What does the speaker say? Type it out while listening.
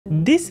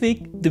This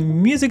week, the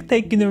music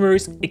tech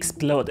universe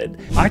exploded.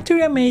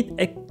 Arturia made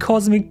a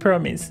cosmic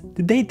promise.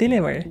 Did they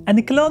deliver? And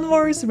the Clone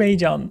Wars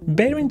rage on.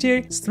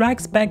 Behringer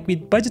strikes back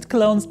with budget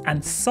clones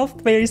and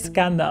software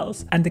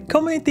scandals. And the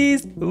community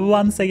is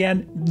once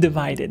again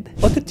divided.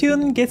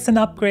 Autotune gets an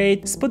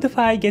upgrade,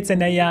 Spotify gets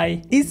an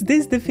AI. Is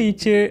this the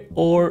future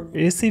or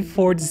recipe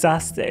for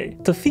disaster?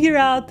 To figure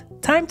out,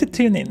 time to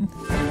tune in.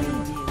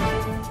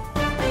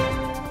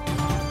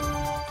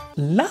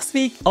 Last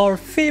week, our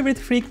favorite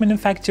freak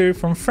manufacturer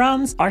from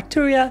France,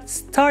 Arturia,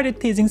 started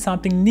teasing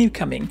something new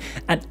coming,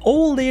 and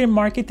all their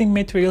marketing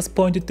materials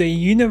pointed to a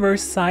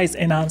universe-sized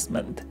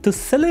announcement. To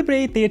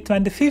celebrate their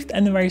 25th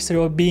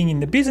anniversary of being in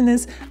the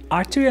business,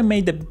 Arturia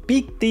made a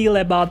big deal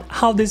about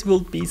how this will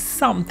be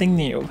something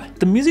new.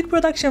 The music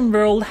production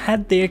world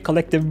had their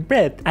collective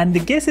breath, and the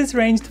guesses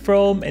ranged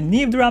from a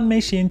new drum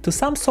machine to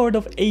some sort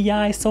of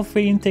AI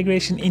software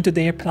integration into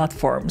their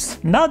platforms.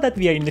 Now that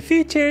we are in the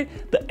future,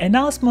 the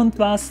announcement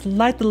was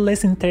slightly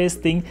less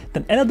interesting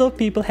than a lot of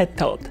people had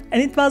thought,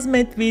 and it was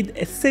met with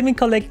a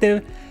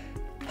semi-collective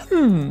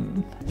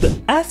The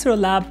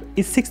Astrolab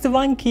is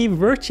 61-key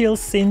virtual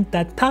synth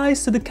that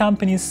ties to the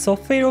company's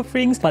software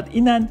offerings but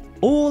in an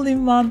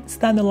all-in-one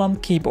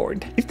standalone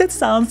keyboard. If that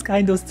sounds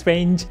kind of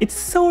strange, it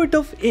sort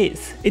of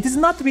is. It is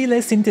not really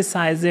a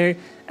synthesizer,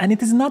 and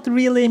it is not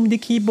really a MIDI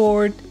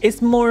keyboard,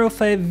 it's more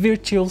of a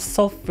virtual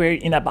software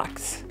in a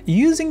box.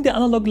 Using the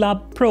Analog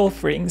Lab Pro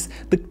offerings,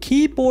 the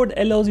keyboard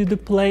allows you to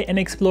play and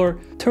explore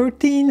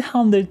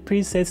 1300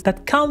 presets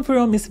that come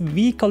from its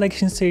V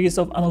Collection series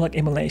of analog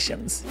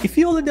emulations. If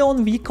you already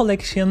own V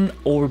Collection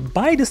or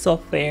buy the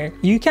software,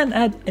 you can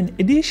add an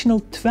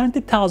additional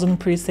 20,000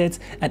 presets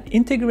and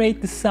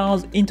integrate the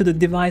sounds into the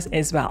device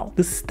as well.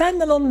 The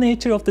standalone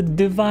nature of the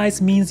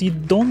device means you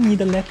don't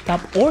need a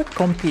laptop or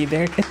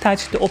computer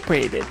attached to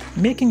operate it,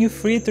 making you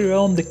free to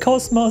roam the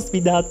cosmos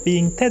without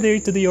being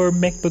tethered to your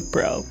MacBook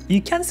Pro.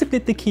 You can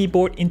split the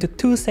keyboard into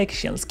two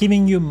sections,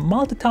 giving you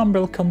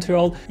multi-timbral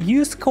control,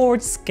 use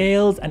chords,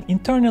 scales, an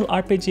internal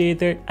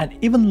arpeggiator, and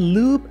even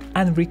loop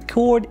and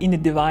record in the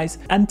device,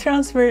 and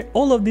transfer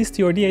all of this to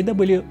your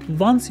DAW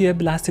once you have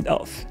blasted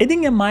off.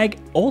 Adding a mic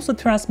also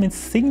transmits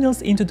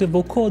signals into the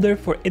vocoder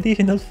for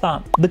additional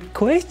fun. The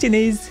question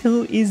is,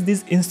 who is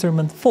this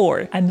instrument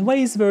for, and why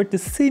is worth the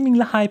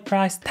seemingly high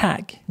price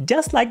tag?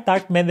 Just like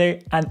dark matter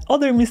and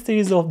other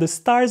mysteries of the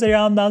stars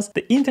around us,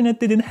 the internet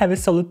didn't have a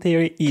solid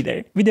theory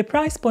either. With the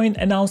price point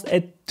announced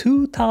at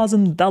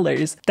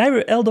 $2,000, there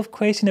were a lot of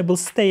questionable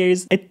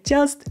stares at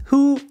just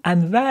who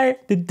and where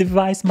the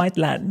device might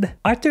land.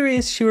 Arturia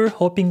is sure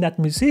hoping that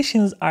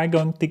musicians are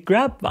going to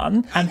grab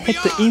one and head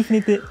to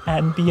infinity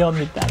and beyond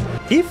with them.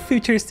 If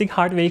futuristic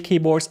hardware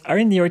keyboards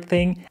aren't your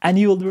thing and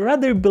you would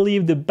rather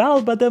believe the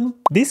bell bottom,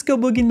 disco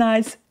boogie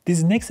nights,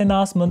 this next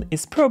announcement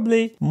is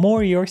probably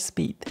more your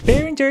speed.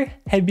 Behringer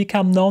have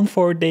become known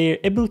for their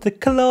ability to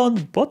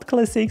clone both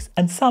classics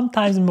and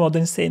sometimes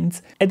modern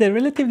synths at a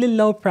relatively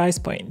low price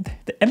point.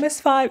 The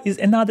MS5 is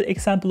another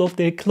example of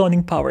their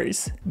cloning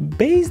powers.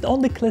 Based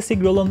on the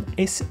classic Roland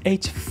SH5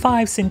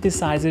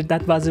 synthesizer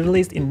that was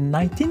released in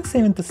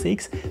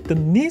 1976, the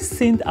new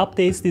synth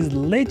updates this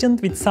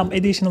legend with some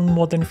additional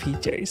modern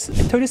features. A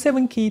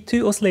 37-key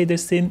 2-oscillator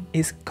synth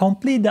is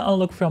completely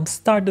analog from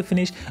start to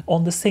finish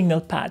on the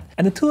signal pad,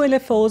 and the two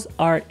LFOs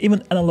are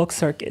even analog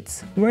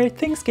circuits. Where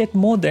things get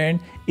modern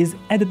is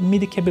added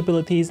MIDI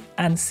capabilities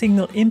and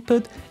signal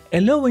input,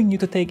 allowing you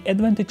to take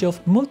advantage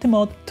of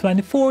multimode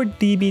 24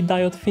 dB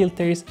diode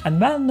filters and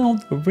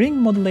well-known ring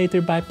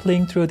modulator by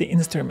playing through the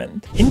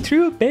instrument. In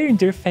true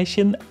Behringer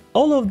fashion,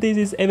 all of this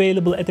is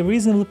available at a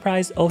reasonable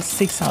price of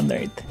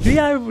 $600. We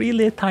are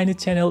really a tiny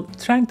channel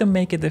trying to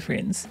make a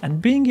difference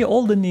and bring you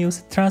all the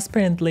news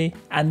transparently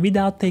and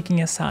without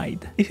taking a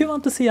side. If you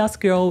want to see us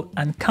grow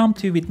and come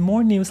to you with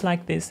more news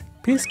like this,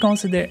 please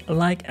consider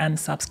like and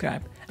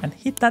subscribe and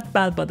hit that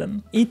bell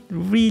button. It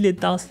really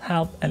does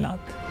help a lot.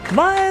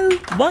 While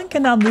one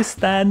can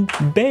understand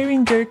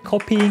Behringer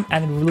copying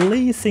and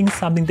releasing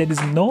something that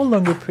is no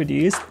longer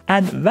produced,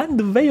 and went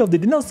the way of the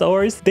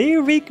dinosaurs,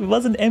 their week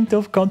wasn't empty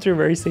of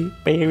controversy.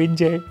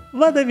 Behringer,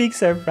 what a big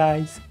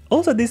surprise!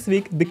 Also this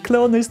week, the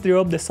cloners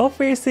dropped the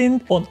software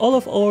synth on all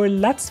of our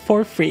labs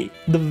for free.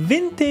 The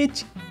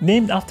vintage,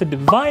 named after the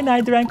wine I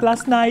drank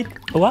last night.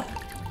 What?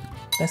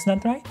 That's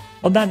not right?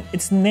 Oh, then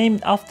it's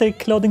named after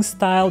clothing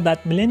style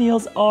that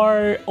millennials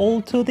are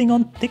all tooting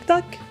on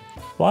TikTok?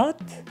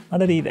 What? Not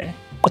that either.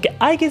 Okay,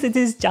 I guess it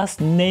is just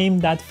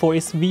named that for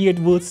its weird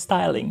wood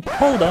styling.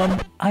 Hold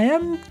on, I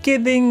am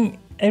getting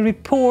a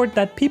report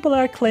that people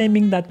are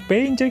claiming that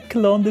Behringer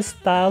cloned the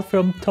style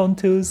from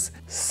Tone2's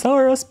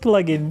Soros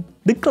plugin.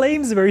 The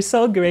claims were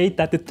so great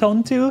that the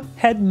Tone2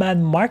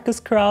 headman Marcus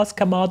Krauss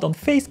came out on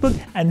Facebook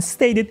and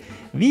stated,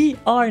 "We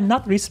are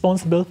not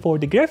responsible for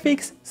the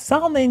graphics,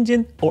 sound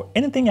engine or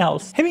anything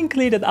else. Having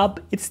cleared it up,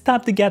 it's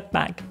time to get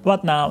back.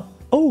 What now?"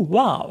 Oh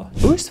wow!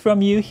 Urs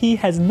from you, he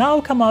has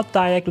now come out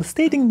directly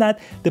stating that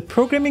the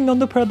programming on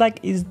the product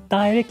is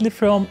directly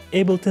from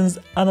Ableton's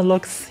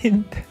analog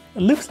synth.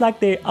 Looks like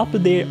they're up to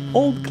their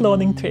old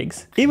cloning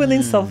tricks, even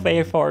in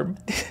software form.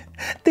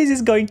 This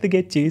is going to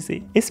get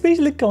juicy,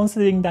 especially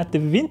considering that the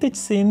vintage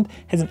synth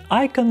has an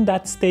icon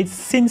that states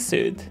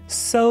SYNTHS.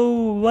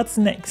 So what's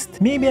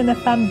next? Maybe an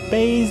FM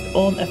based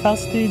on FL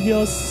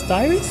Studio's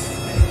Polaris?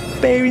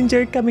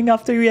 Behringer coming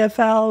after you,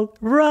 FL,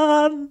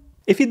 run!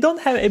 If you don't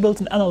have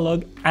Ableton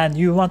Analog and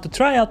you want to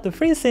try out the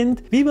free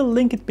synth, we will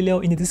link it below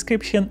in the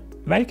description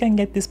where you can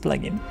get this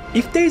plugin.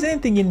 If there is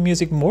anything in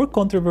music more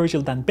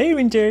controversial than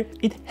Behringer,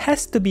 it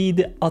has to be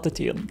the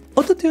autotune.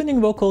 Autotuning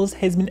vocals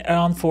has been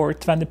around for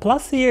 20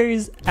 plus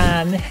years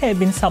and have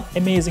been some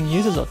amazing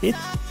uses of it,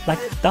 like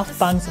Daft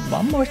Punk's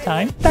One More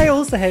Time. There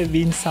also have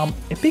been some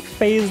epic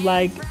fails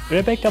like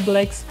Rebecca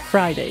Black's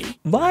Friday.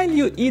 While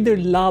you either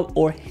love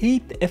or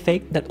hate the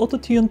effect that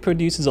autotune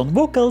produces on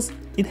vocals,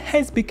 it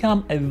has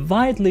become a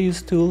widely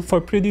used tool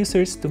for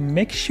producers to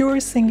make sure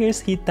singers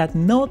hit that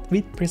note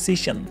with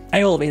precision.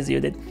 I always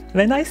use it.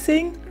 When I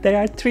sing, there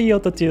are 3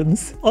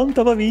 autotunes on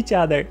top of each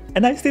other,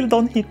 and I still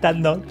don't hit that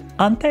note.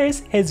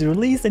 SYNTHS has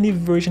released a new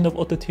version of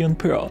Autotune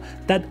Pro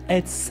that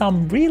adds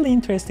some really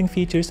interesting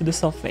features to the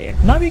software.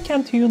 Now you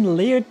can tune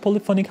layered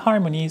polyphonic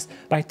harmonies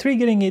by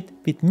triggering it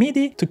with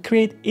MIDI to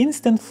create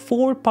instant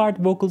 4-part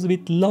vocals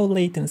with low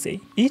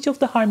latency. Each of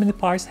the harmony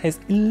parts has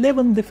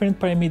 11 different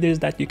parameters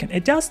that you can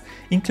adjust,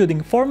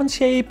 including form and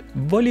shape,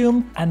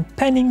 volume, and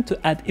panning to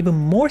add even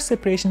more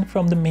separation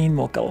from the main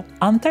vocal.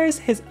 SYNTHS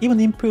has even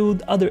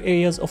improved other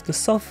areas of the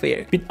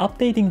software with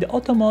updating the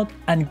auto mode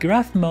and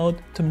graph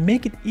mode to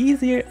make it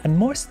easier and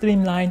more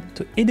streamlined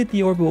to edit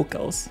your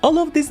vocals. All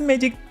of this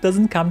magic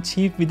doesn't come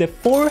cheap with a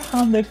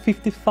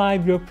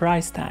 €455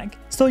 price tag,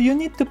 so you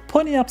need to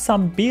pony up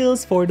some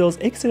bills for those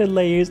extra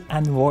layers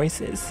and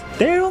voices.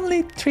 There are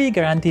only 3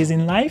 guarantees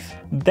in life: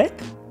 death,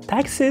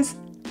 taxes,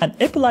 and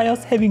Apple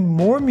iOS having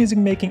more music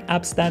making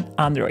apps than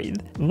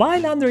Android.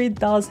 While Android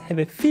does have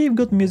a few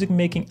good music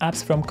making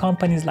apps from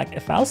companies like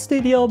FL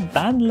Studio,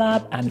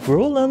 BandLab, and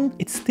Roland,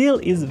 it still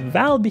is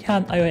well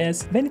behind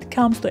iOS when it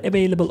comes to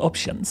available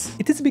options.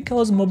 It is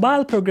because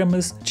mobile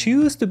programmers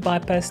choose to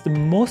bypass the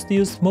most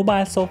used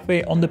mobile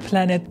software on the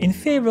planet in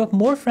favor of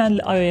more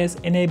friendly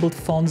iOS-enabled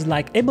phones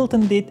like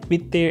Ableton did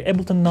with their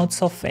Ableton Note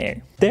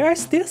software. There are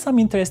still some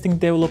interesting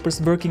developers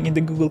working in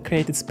the Google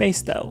created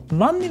space though.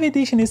 One new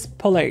addition is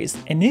Polaris,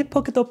 a new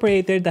pocket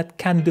operator that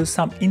can do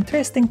some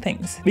interesting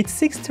things. With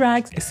 6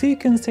 tracks, a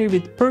sequencer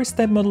with per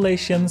step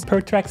modulations,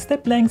 per track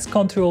step lengths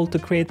control to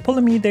create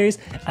polymeters,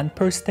 and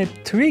per step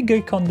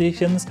trigger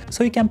conditions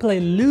so you can play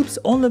loops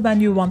only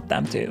when you want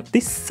them to.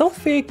 This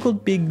software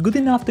could be good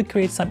enough to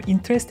create some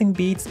interesting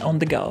beats on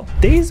the go.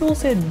 There is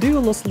also a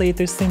dual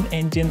oscillator synth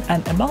engine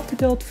and a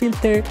multi-dot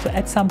filter to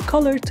add some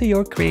color to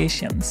your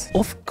creations.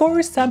 Of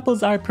course,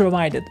 samples are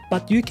provided,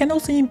 but you can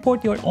also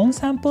import your own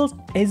samples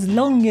as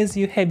long as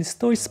you have the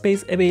storage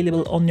space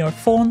available on your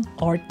phone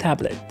or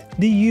tablet.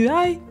 The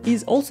UI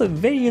is also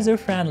very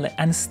user-friendly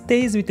and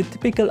stays with the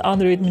typical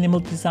Android minimal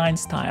design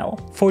style.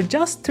 For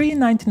just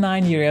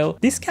 €3.99,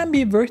 this can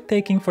be worth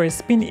taking for a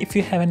spin if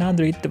you have an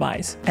Android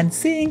device and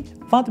seeing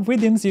what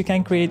rhythms you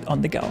can create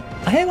on the go.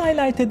 I have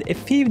highlighted a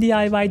few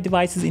DIY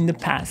devices in the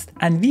past,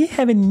 and we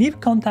have a new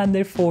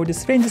contender for the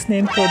strangest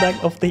named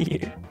product of the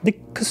year, the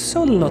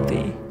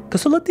Ksoloti.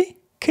 Ksoloti?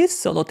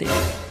 Ksoloti.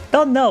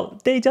 Don't know,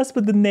 they just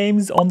put the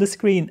names on the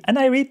screen and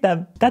I read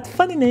them. That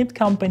funny named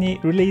company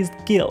released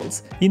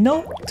gills, you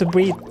know, to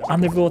breathe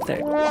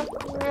underwater.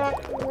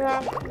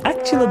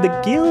 Actually,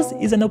 the gills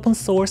is an open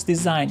source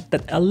design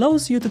that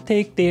allows you to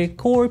take their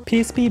core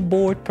PSP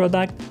board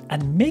product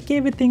and make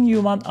everything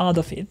you want out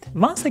of it.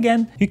 Once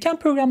again, you can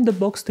program the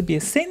box to be a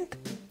synth,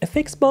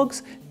 FX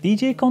box,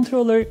 DJ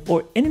controller,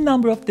 or any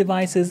number of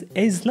devices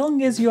as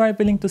long as you are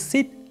willing to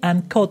sit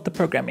and code the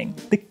programming.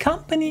 The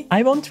company,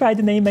 I won't try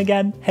the name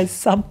again, has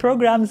some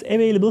programs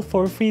available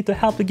for free to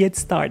help you get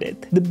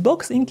started. The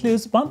box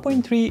includes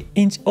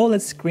 1.3-inch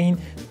OLED screen,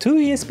 2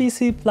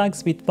 USB-C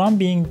plugs with one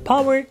being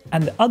power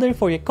and the other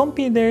for your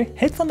computer,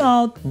 headphone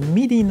out,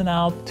 MIDI in and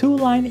out, 2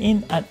 line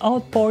in and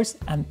out ports,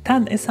 and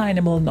 10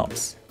 assignable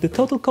knobs. The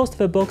total cost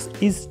of a box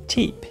is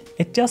cheap.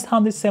 It's just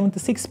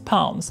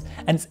 £176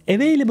 and it's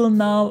available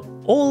now,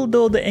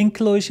 although the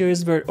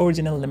enclosures were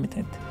originally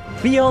limited.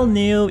 We all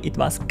knew it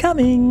was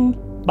coming,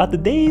 but the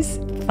days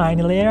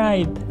finally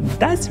arrived.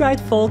 That's right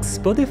folks,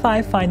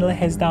 Spotify finally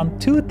has done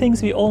 2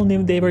 things we all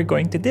knew they were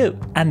going to do,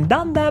 and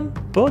done them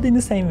both in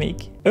the same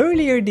week.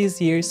 Earlier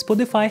this year,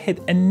 Spotify had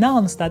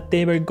announced that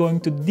they were going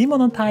to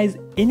demonetize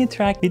any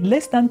track with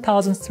less than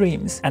 1,000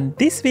 streams, and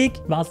this week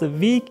was the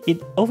week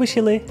it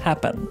officially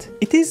happened.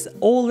 It is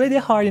already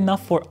hard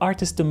enough for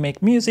artists to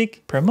make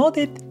music, promote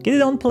it, get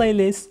it on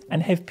playlists,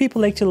 and have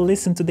people actually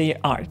listen to their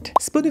art.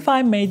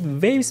 Spotify made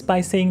waves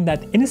by saying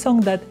that any song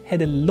that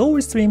had a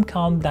lower stream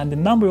count than the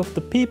number of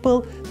the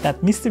people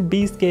that Mr.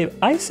 Beast gave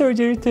eye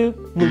surgery to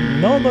would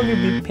no longer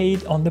be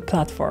paid on the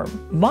platform.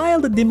 While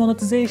the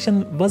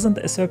demonetization wasn't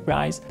a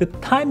surprise, surprise. The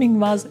timing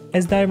was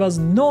as there was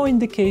no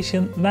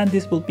indication when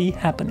this will be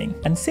happening.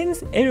 And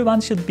since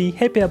everyone should be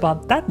happy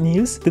about that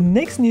news, the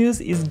next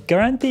news is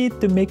guaranteed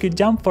to make you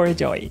jump for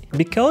joy.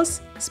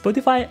 Because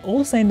Spotify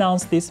also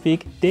announced this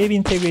week they've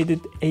integrated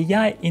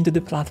AI into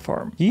the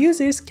platform.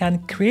 Users can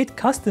create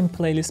custom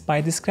playlists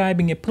by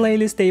describing a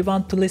playlist they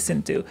want to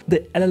listen to. The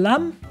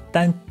LLM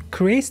then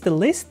creates the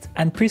list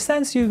and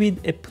presents you with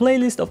a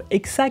playlist of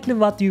exactly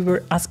what you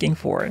were asking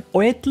for.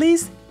 Or at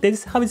least that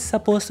is how it's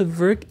supposed to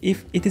work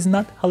if it is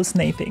not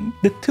hallucinating.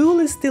 The tool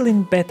is still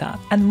in beta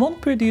and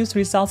won't produce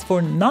results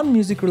for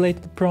non-music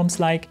related prompts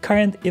like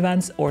current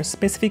events or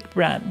specific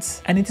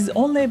brands. And it is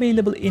only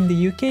available in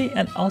the UK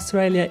and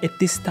Australia at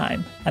this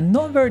time. And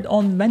no word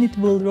on when it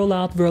will roll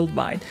out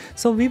worldwide.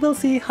 So we will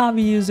see how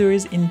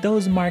users in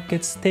those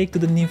markets take to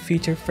the new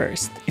feature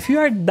first. If you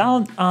are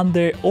down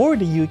under or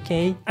the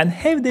UK and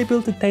have the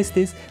ability to test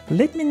this,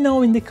 let me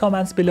know in the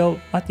comments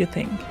below what you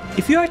think.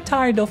 If you are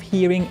tired of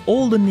hearing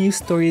all the news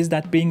stories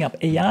that bring up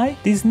AI,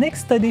 this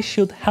next study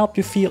should help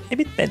you feel a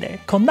bit better.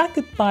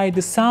 Conducted by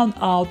the Sound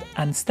Out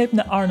and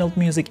Stephen Arnold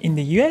Music in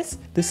the US,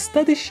 the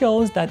study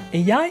shows that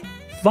AI,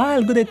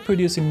 while good at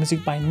producing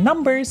music by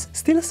numbers,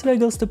 still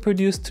struggles to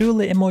produce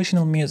truly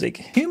emotional music.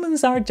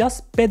 Humans are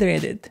just better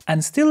at it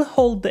and still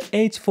hold the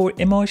edge for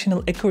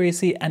emotional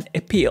accuracy and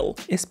appeal,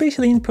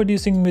 especially in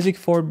producing music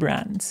for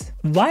brands.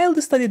 While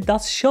the study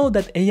does show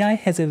that AI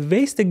has a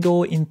ways to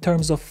go in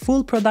terms of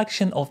full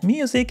production of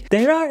music,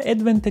 there are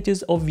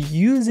advantages of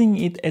using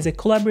it as a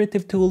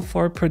collaborative tool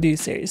for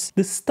producers.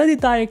 The study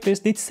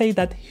directors did say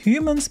that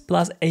humans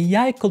plus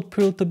AI could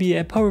prove to be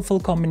a powerful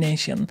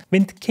combination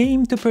when it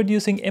came to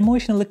producing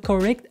emotional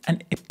correct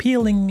and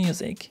appealing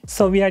music.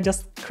 So we are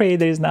just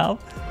creators now.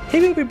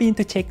 Have you ever been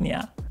to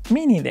Chechnya?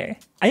 Me neither.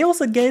 I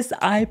also guess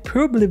I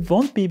probably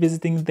won't be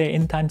visiting there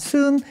anytime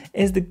soon,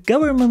 as the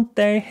government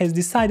there has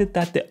decided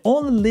that the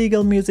only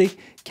legal music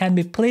can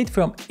be played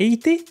from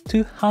 80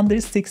 to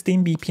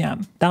 116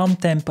 BPM. Down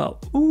tempo.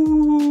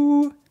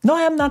 Ooh. No,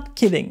 I am not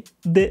kidding.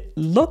 The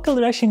local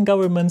Russian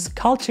government's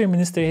culture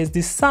minister has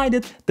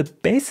decided the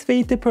best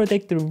way to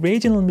protect the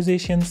regional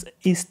musicians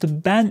is to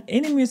ban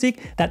any music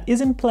that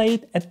isn't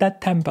played at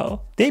that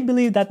tempo. They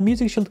believe that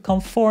music should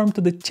conform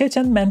to the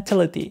Chechen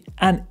mentality,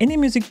 and any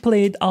music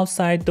played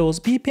outside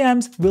those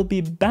BPMs will be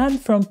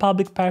banned from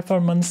public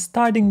performance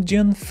starting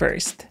June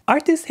 1st.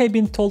 Artists have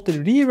been told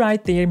to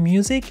rewrite their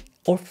music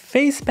or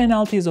face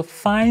penalties of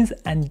fines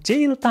and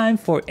jail time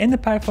for any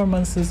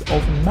performances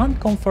of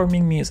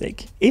non-conforming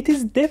music. It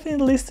is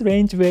definitely a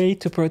strange way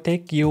to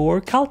protect your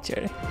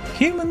culture.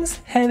 Humans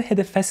have had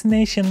a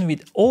fascination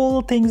with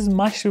all things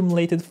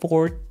mushroom-related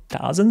for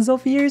thousands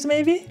of years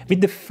maybe?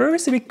 With the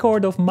first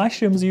record of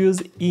mushrooms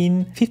used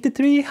in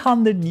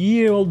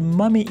 5300-year-old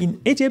mummy in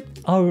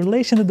Egypt, our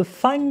relation to the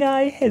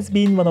fungi has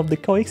been one of the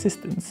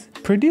coexistence.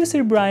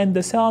 Producer Brian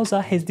De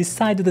Souza has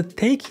decided to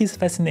take his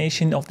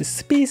fascination of the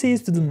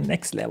species to the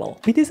next level.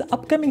 With his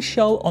upcoming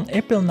show on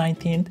April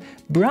 19th,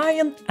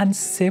 Brian and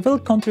several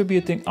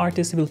contributing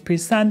artists will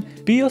present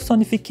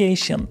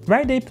biosonification,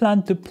 where they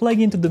plan to plug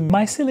into the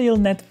mycelial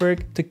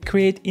network to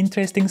create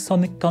interesting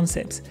sonic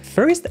concepts.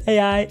 First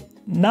AI,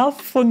 now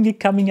fungi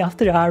coming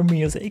after our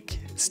music.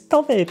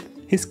 Stop it!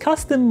 His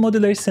custom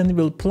modular synth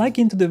will plug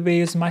into the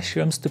various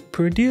mushrooms to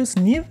produce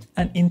new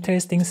and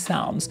interesting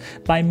sounds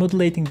by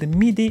modulating the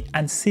MIDI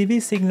and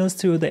CV signals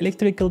through the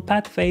electrical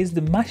pathways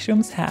the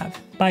mushrooms have.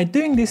 By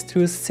doing this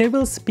through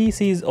several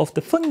species of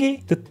the fungi,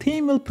 the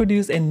team will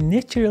produce a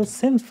natural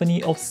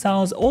symphony of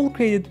sounds all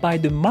created by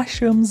the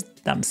mushrooms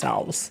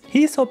themselves.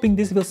 He is hoping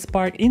this will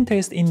spark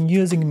interest in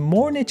using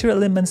more natural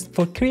elements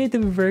for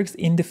creative works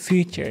in the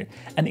future,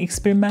 and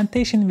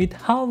experimentation with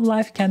how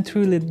life can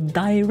truly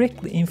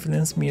directly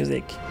influence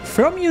music.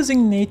 From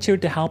using nature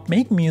to help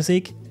make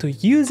music, to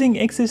using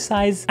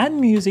exercise and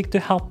music to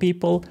help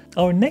people,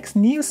 our next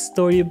news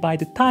story by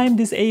the time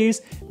this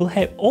airs will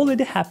have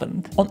already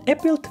happened. On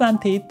April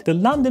 20th, the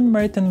London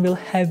Marathon will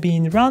have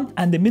been run,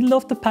 and the middle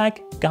of the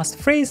pack, Gus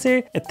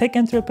Fraser, a tech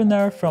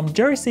entrepreneur from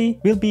Jersey,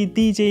 will be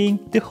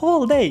DJing the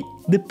whole day.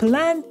 The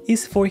plan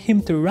is for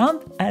him to run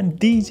and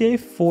DJ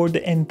for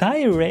the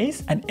entire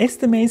race, and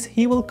estimates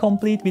he will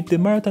complete with the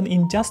marathon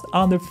in just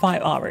under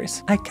 5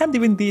 hours. I can't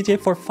even DJ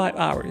for 5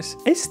 hours.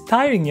 It's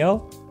tiring,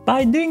 yo.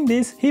 By doing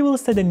this, he will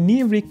set a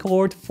new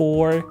record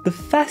for the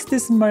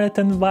fastest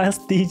marathon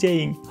whilst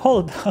DJing.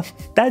 Hold on,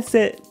 that's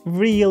a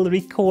real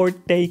record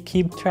they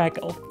keep track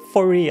of.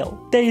 For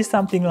real, there is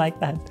something like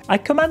that. I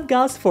commend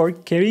Gus for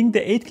carrying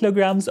the 8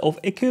 kilograms of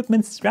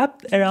equipment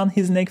strapped around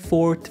his neck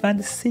for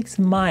 26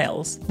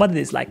 miles. What is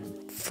this, like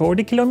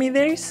 40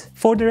 kilometers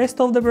for the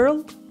rest of the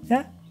world?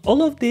 Yeah.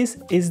 All of this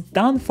is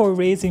done for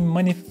raising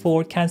money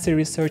for cancer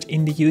research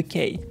in the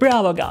UK.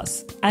 Bravo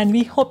Gus, and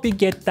we hope you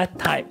get that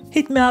time.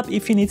 Hit me up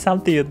if you need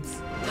some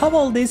tips. How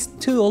old is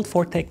too old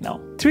for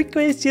techno? Trick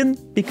question,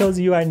 because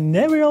you are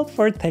never old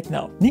for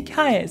techno. Nick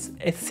Hayes,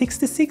 a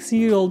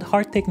 66-year-old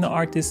hard techno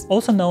artist,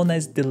 also known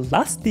as the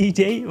last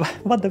DJ,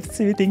 what a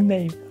sweeting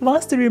name,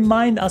 wants to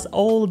remind us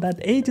all that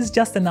age is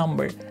just a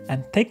number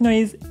and techno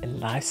is a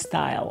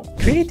lifestyle.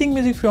 Creating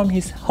music from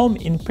his home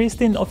in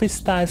pristine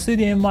office-style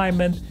studio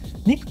environment,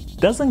 Nick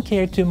doesn't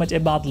care too much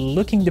about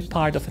looking the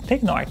part of a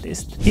techno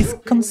artist. His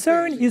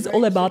concern is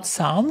all about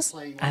sounds,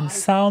 and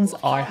sounds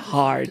are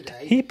hard.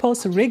 He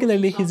posts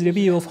regularly his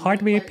review of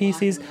hardware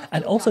pieces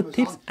and also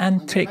tips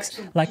and tricks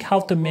like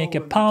how to make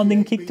a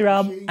pounding kick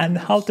drum and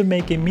how to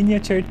make a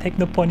miniature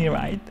techno pony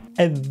ride.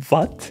 And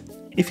what?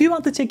 If you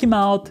want to check him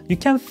out, you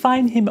can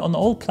find him on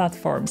all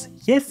platforms.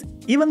 Yes,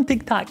 even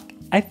TikTok.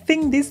 I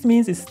think this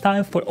means it's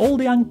time for all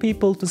the young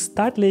people to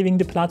start leaving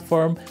the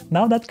platform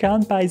now that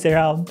Grandpa is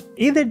around.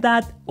 Either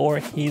that or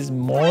he's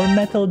more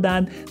metal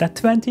than that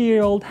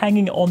 20-year-old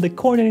hanging on the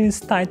corner in his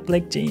tight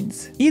black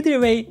jeans. Either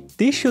way,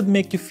 this should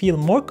make you feel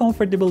more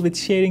comfortable with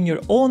sharing your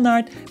own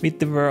art with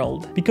the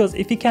world. Because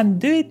if you can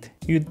do it,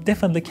 you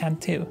definitely can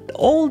too.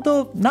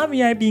 Although now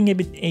we are being a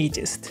bit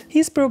ageist.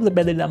 He's probably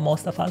better than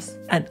most of us.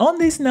 And on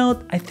this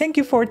note, I thank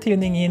you for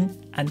tuning in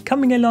and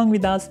coming along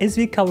with us as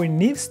we cover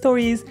new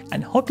stories,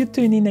 and hope you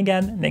tune in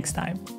again next time.